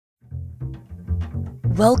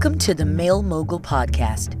Welcome to the Male Mogul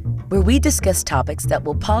Podcast, where we discuss topics that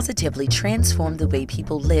will positively transform the way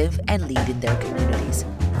people live and lead in their communities.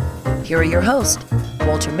 Here are your hosts,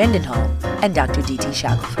 Walter Mendenhall and Dr. D.T.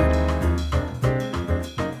 Shackelford.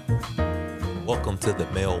 Welcome to the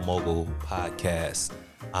Male Mogul Podcast.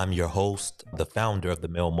 I'm your host, the founder of the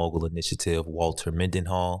Male Mogul Initiative, Walter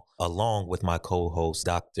Mendenhall, along with my co-host,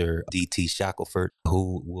 Dr. D.T. Shackelford,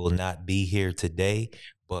 who will not be here today,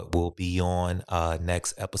 but will be on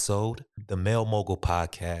next episode. The Male Mogul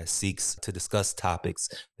Podcast seeks to discuss topics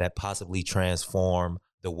that possibly transform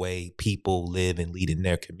the way people live and lead in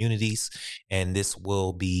their communities. And this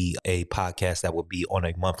will be a podcast that will be on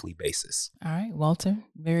a monthly basis. All right, Walter.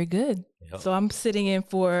 Very good. Yep. So I'm sitting in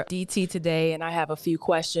for DT today, and I have a few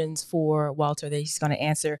questions for Walter that he's going to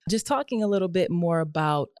answer. Just talking a little bit more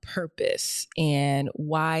about purpose and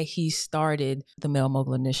why he started the Male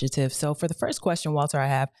Mogul Initiative. So for the first question, Walter, I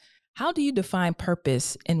have, how do you define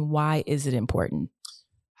purpose and why is it important?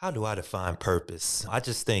 How do I define purpose? I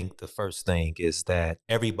just think the first thing is that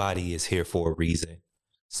everybody is here for a reason.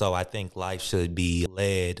 So I think life should be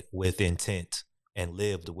led with intent and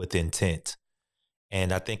lived with intent.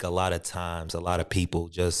 And I think a lot of times, a lot of people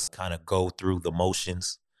just kind of go through the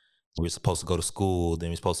motions. We're supposed to go to school,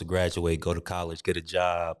 then we're supposed to graduate, go to college, get a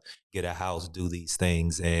job, get a house, do these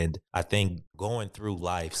things. And I think going through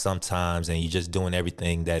life sometimes and you're just doing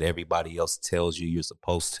everything that everybody else tells you you're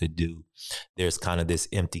supposed to do, there's kind of this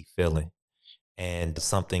empty feeling and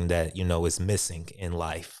something that, is missing in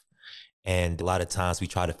life. And a lot of times we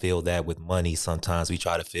try to fill that with money. Sometimes we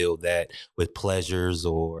try to fill that with pleasures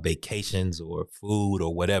or vacations or food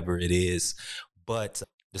or whatever it is. But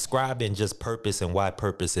describing just purpose and why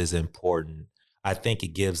purpose is important, I think it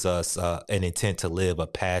gives us an intent to live, a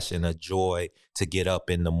passion, a joy to get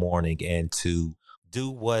up in the morning and to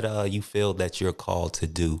do what you feel that you're called to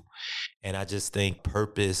do. And I just think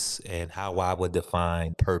purpose and how I would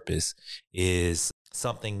define purpose is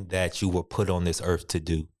something that you were put on this earth to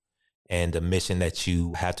do and a mission that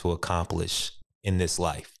you had to accomplish in this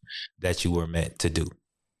life that you were meant to do.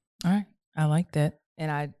 All right. I like that.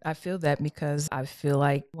 And I feel that because I feel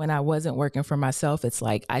like when I wasn't working for myself, it's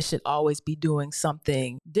like I should always be doing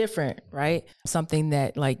something different, right? Something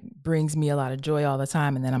that like brings me a lot of joy all the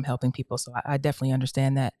time. And then I'm helping people. So I definitely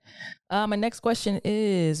understand that. My next question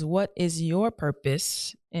is, what is your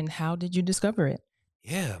purpose and how did you discover it?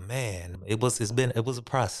 Yeah, man, it was a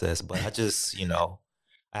process, but I just,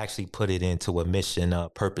 I actually put it into a mission,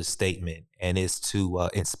 purpose statement, and it's to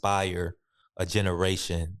inspire a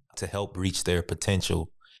generation to help reach their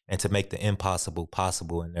potential and to make the impossible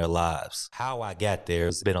possible in their lives. How I got there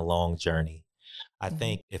has been a long journey. I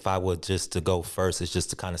think if I were just to go first, it's just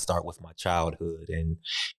to kind of start with my childhood and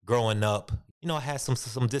growing up. I had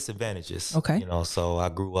some disadvantages. Okay. So I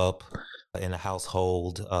grew up in a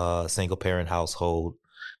household, single parent household.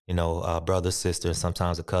 Brother, sister,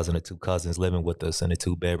 sometimes a cousin or two cousins living with us in a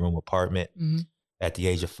 2-bedroom apartment. Mm-hmm. At the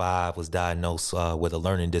age of 5, was diagnosed with a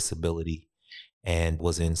learning disability and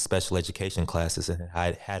was in special education classes, and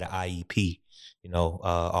I had an IEP,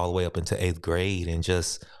 all the way up into 8th grade, and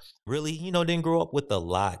just really, didn't grow up with a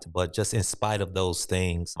lot, but just in spite of those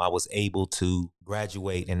things, I was able to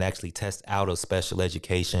graduate and actually test out of special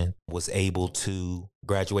education, was able to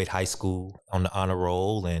graduate high school on the honor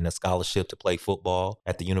roll and a scholarship to play football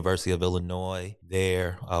at the University of Illinois.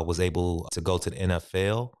 There, was able to go to the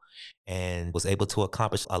NFL and was able to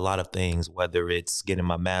accomplish a lot of things, whether it's getting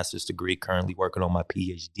my master's degree, currently working on my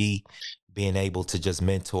PhD, being able to just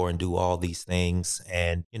mentor and do all these things.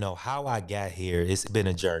 And, how I got here, it's been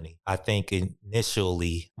a journey. I think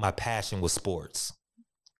initially my passion was sports.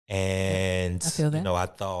 And, I feel that. I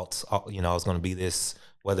thought, I was going to be this,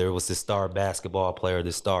 whether it was the star basketball player,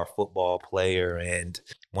 the star football player. And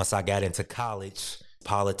once I got into college,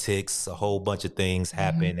 politics, a whole bunch of things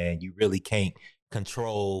happen, and you really can't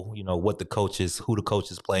control, what the coaches, who the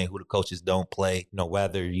coaches play and who the coaches don't play,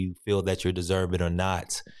 whether you feel that you're deserving or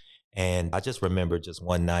not. And I just remember just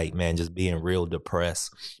one night, man, just being real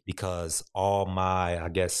depressed because all my, I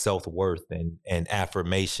guess, self-worth and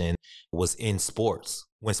affirmation was in sports.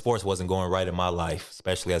 When sports wasn't going right in my life,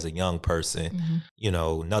 especially as a young person,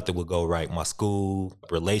 nothing would go right. My school,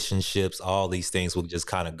 relationships, all these things would just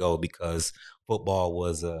kind of go because football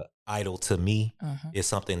was a idol to me. It's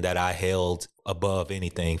something that I held above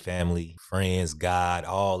anything, family, friends, God,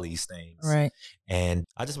 all these things. Right. And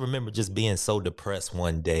I just remember just being so depressed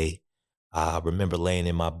one day. I remember laying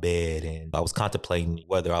in my bed and I was contemplating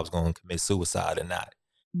whether I was going to commit suicide or not.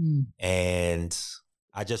 And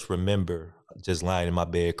I just remember just lying in my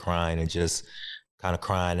bed crying and just kind of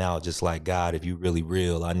crying out, just like, God, if you're really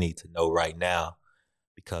real, I need to know right now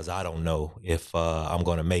because I don't know if I'm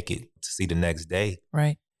going to make it to see the next day.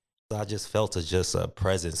 Right. I just felt just a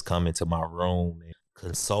presence come into my room and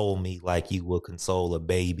console me like you would console a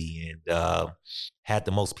baby, and had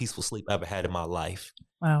the most peaceful sleep I ever had in my life.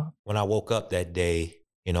 Wow. When I woke up that day,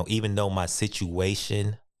 even though my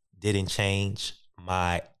situation didn't change,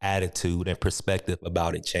 my attitude and perspective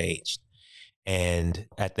about it changed. And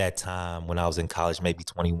at that time, when I was in college, maybe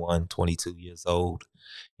 21, 22 years old,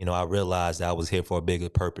 I realized I was here for a bigger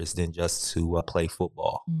purpose than just to play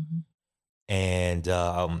football. Mm-hmm. And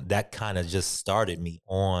that kind of just started me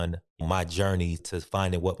on my journey to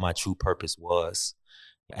finding what my true purpose was.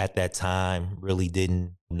 At that time, really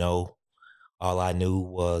didn't know. All I knew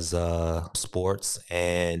was sports.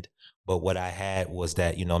 But what I had was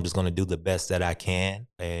that, I'm just going to do the best that I can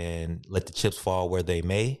and let the chips fall where they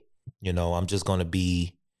may. I'm just going to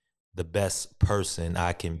be the best person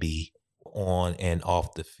I can be on and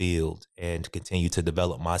off the field and continue to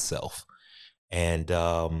develop myself. And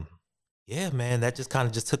yeah, man, that just kind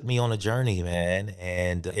of just took me on a journey, man,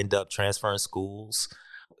 and ended up transferring schools,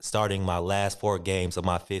 starting my last 4 games of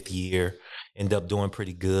my 5th year, ended up doing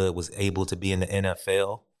pretty good, was able to be in the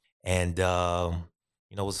NFL, and,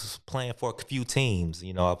 was playing for a few teams.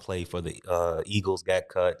 I played for the Eagles, got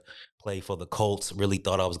cut, played for the Colts, really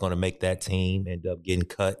thought I was going to make that team, ended up getting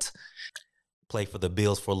cut. Played for the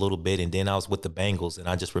Bills for a little bit, and then I was with the Bengals, and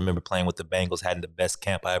I just remember playing with the Bengals, having the best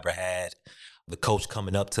camp I ever had. The coach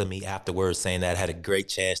coming up to me afterwards saying that I had a great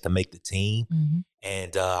chance to make the team. Mm-hmm.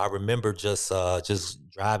 And I remember just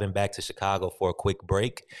driving back to Chicago for a quick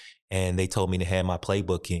break, and they told me to hand my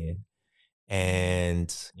playbook in.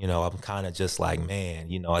 And, I'm kind of just like, man,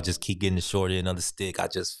 I just keep getting the short end of the stick. I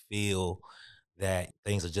just feel that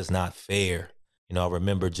things are just not fair. I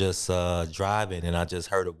remember just driving, and I just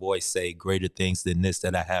heard a voice say, greater things than this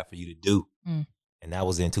that I have for you to do. Mm. And that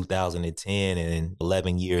was in 2010, and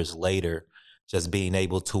 11 years later, just being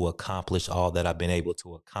able to accomplish all that I've been able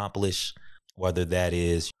to accomplish, whether that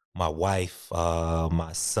is my wife,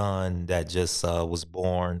 my son that just was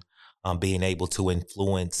born, being able to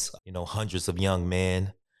influence, hundreds of young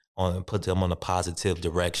men put them on a positive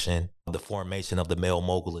direction, the formation of the Male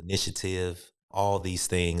Mogul Initiative, all these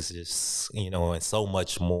things, just, and so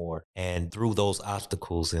much more. And through those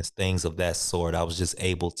obstacles and things of that sort, I was just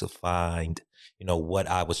able to find, what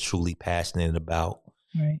I was truly passionate about.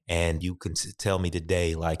 Right. And you can tell me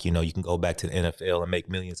today, like, you can go back to the NFL and make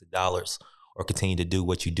millions of dollars or continue to do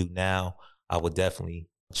what you do now. I would definitely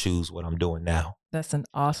choose what I'm doing now. That's an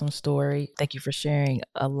awesome story. Thank you for sharing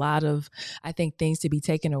a lot of, I think, things to be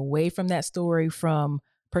taken away from that story, from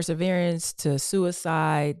perseverance to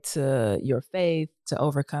suicide to your faith to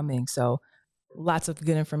overcoming. So lots of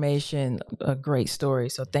good information, a great story.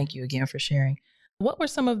 So thank you again for sharing. What were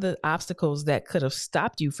some of the obstacles that could have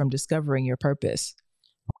stopped you from discovering your purpose?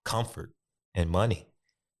 Comfort and money.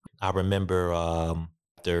 I remember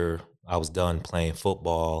after I was done playing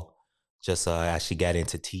football, just actually got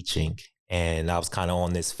into teaching, and I was kind of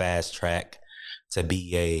on this fast track to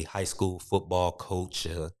be a high school football coach,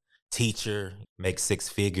 a teacher, make 6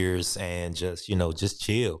 figures, and just, just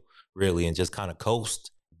chill really and just kind of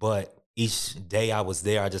coast. But each day I was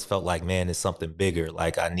there, I just felt like, man, it's something bigger.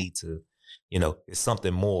 Like I need to, it's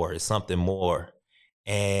something more. It's something more.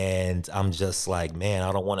 And I'm just like, man,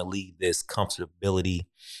 I don't want to leave this comfortability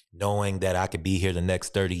knowing that I could be here the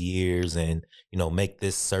next 30 years and, make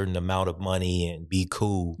this certain amount of money and be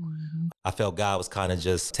cool. Mm-hmm. I felt God was kind of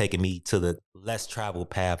just taking me to the less traveled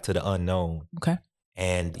path, to the unknown. Okay.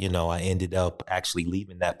 And, I ended up actually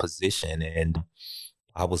leaving that position, and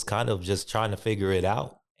I was kind of just trying to figure it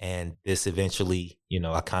out. And this eventually,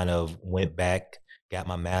 I kind of went back, got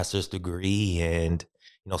my master's degree, and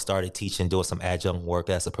started teaching, doing some adjunct work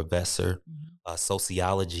as a professor,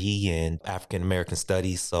 sociology and African American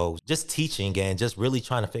studies. So just teaching and just really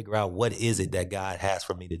trying to figure out what is it that God has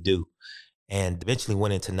for me to do. And eventually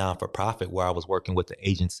went into non-for-profit, where I was working with the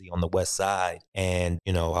agency on the West Side. And,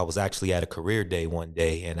 I was actually at a career day one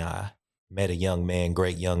day, and I met a young man,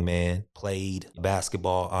 great young man, played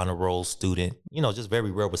basketball, honor roll student, just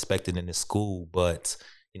very well respected in his school. But,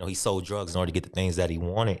 he sold drugs in order to get the things that he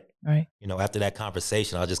wanted. Right. After that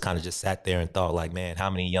conversation, I just kind of just sat there and thought, like, man, how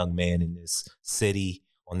many young men in this city,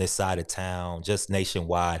 on this side of town, just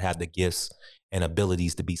nationwide, have the gifts and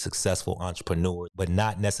abilities to be successful entrepreneurs, but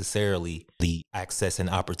not necessarily the access and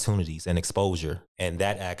opportunities and exposure. And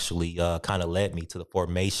that actually kind of led me to the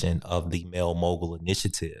formation of the Male Mogul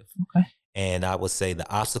Initiative. Okay. And I would say the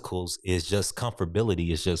obstacles is just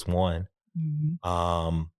comfortability is just one.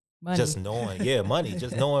 Mm-hmm. Just knowing, money,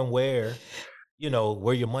 just knowing where,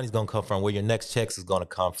 where your money's going to come from, where your next checks is going to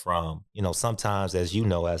come from. Sometimes, as you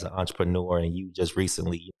know, as an entrepreneur, and you just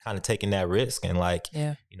recently kind of taking that risk and like,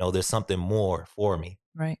 Yeah. There's something more for me.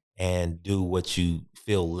 Right. And do what you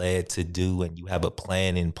feel led to do, and you have a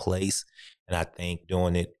plan in place. And I think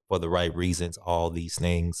doing it for the right reasons, all these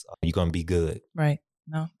things, you're going to be good. Right.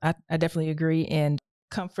 No, I definitely agree. And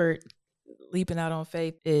comfort, leaping out on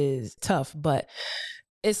faith is tough, but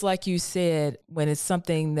it's like you said, when it's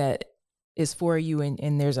something that is for you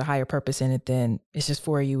and there's a higher purpose in it, then it's just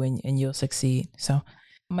for you and you'll succeed. So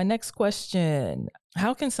my next question,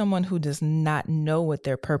 how can someone who does not know what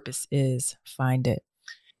their purpose is find it?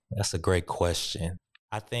 That's a great question.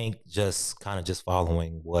 I think just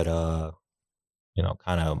following what,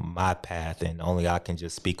 kind of my path, and only I can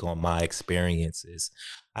just speak on my experiences.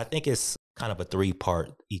 I think it's kind of a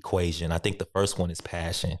 3-part equation. I think the first one is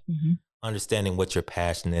passion. Mm-hmm. Understanding what you're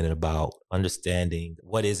passionate about, understanding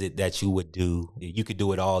what is it that you would do. You could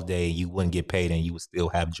do it all day, you wouldn't get paid, and you would still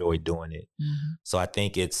have joy doing it. Mm-hmm. So I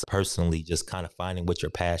think it's personally just kind of finding what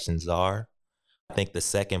your passions are. I think the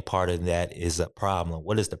second part of that is a problem.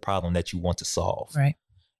 What is the problem that you want to solve? Right.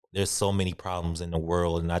 There's so many problems in the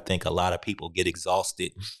world, and I think a lot of people get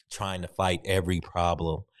exhausted trying to fight every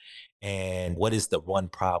problem. And what is the one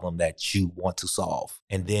problem that you want to solve?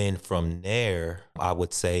 And then from there, I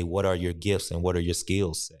would say, what are your gifts and what are your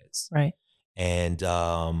skill sets? Right. And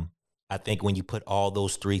I think when you put all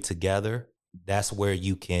those 3 together, that's where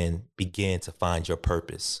you can begin to find your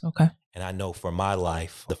purpose. Okay. And I know for my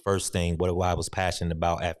life, the first thing, what I was passionate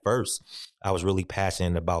about at first, I was really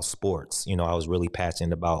passionate about sports. I was really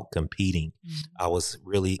passionate about competing. Mm-hmm. I was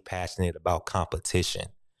really passionate about competition.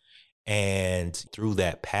 And through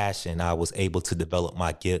that passion, I was able to develop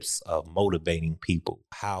my gifts of motivating people,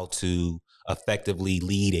 how to effectively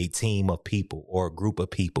lead a team of people or a group of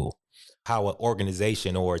people, how an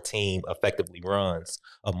organization or a team effectively runs,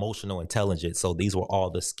 emotional intelligence. So these were all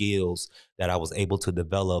the skills that I was able to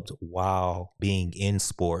develop while being in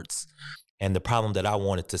sports. And the problem that I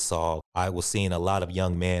wanted to solve, I was seeing a lot of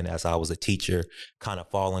young men as I was a teacher kind of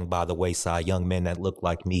falling by the wayside, young men that looked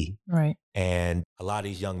like me. Right. And a lot of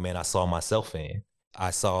these young men I saw myself in. I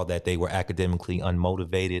saw that they were academically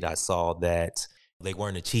unmotivated. I saw that they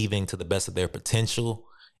weren't achieving to the best of their potential.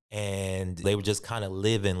 And they were just kind of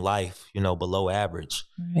living life, below average.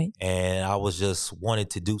 Right. And I was just wanted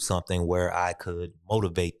to do something where I could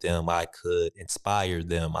motivate them. I could inspire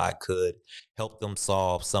them. I could help them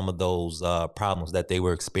solve some of those problems that they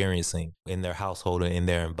were experiencing in their household and in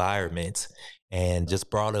their environment. And just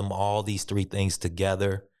brought them all these 3 things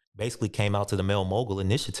together. Basically came out to the Male Mogul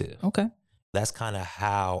Initiative. Okay. That's kind of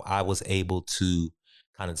how I was able to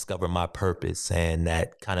kind of discover my purpose, and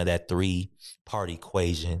that 3-part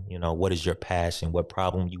equation. What is your passion? What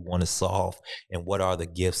problem you want to solve? And what are the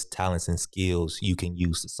gifts, talents, and skills you can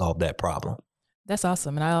use to solve that problem? That's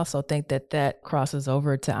awesome. And I also think that crosses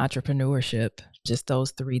over to entrepreneurship. Just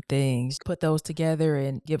those 3 things, put those together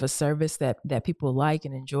and give a service that people like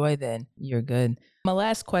and enjoy, then you're good. My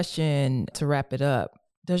last question to wrap it up,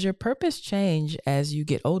 does your purpose change as you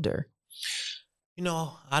get older?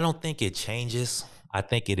 I don't think it changes. I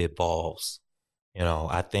think it evolves.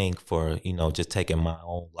 I think for, just taking my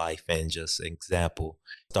own life and just example,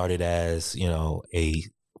 started as, a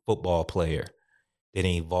football player, then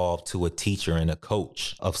evolved to a teacher and a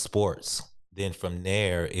coach of sports. Then from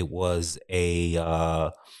there, it was a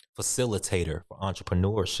facilitator for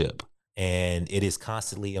entrepreneurship. And it is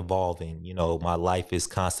constantly evolving. My life is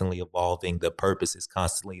constantly evolving. The purpose is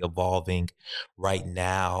constantly evolving. Right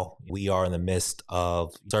now, we are in the midst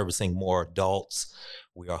of servicing more adults.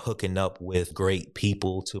 We are hooking up with great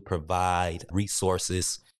people to provide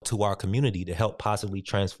resources to our community to help positively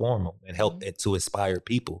transform them and help it to inspire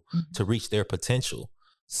people to reach their potential.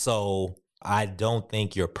 So I don't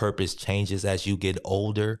think your purpose changes as you get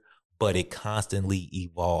older, but it constantly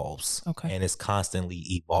evolves. Okay. And it's constantly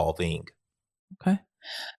evolving. Okay.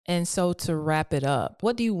 And so to wrap it up,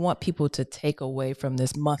 what do you want people to take away from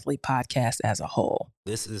this monthly podcast as a whole?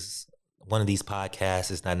 This is one of these podcasts.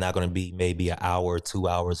 It's not going to be maybe an hour or 2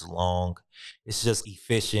 hours long. It's just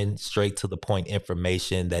efficient, straight to the point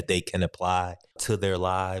information that they can apply to their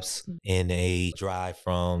lives in a drive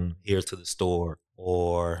from here to the store,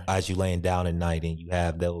 or as you laying down at night and you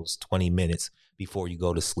have those 20 minutes before you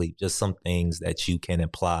go to sleep. Just some things that you can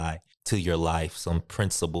apply to your life, some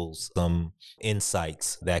principles, some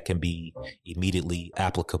insights that can be immediately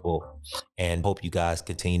applicable. And hope you guys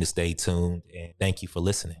continue to stay tuned. And thank you for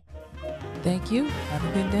listening. Thank you. Have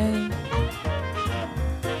a good day.